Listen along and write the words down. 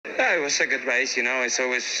Yeah, it was a good race. It's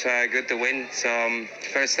always good to win. So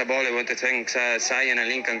first of all, I want to thank Zion and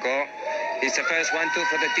Lincoln Co. It's the first 1-2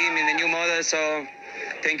 for the team in the new model. So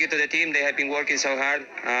thank you to the team. They have been working so hard.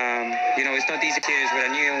 It's not easy series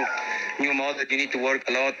with a new model. You need to work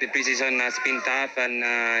a lot. The preseason has been tough, and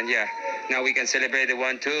now we can celebrate the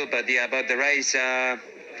 1-2. But yeah, about the race,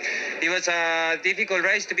 it was a difficult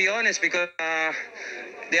race, to be honest, because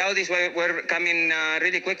the Audis were coming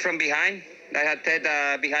really quick from behind. I had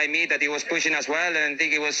Ted behind me that he was pushing as well, and I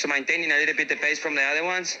think he was maintaining a little bit the pace from the other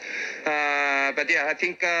ones. But yeah, I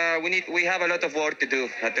think we have a lot of work to do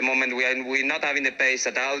at the moment. We're not having the pace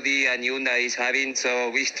that Audi and Hyundai is having, so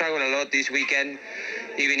we struggle a lot this weekend.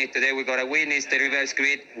 Even if today we got a win, it's the reverse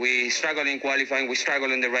grid. We struggle in qualifying, we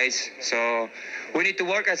struggle in the race. So we need to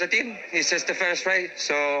work as a team. It's just the first race,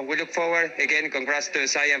 so we look forward. Again, congrats to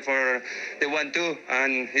Zion for the 1-2,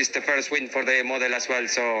 and it's the first win for the model as well.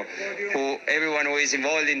 So everyone who is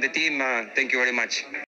involved in the team, thank you very much.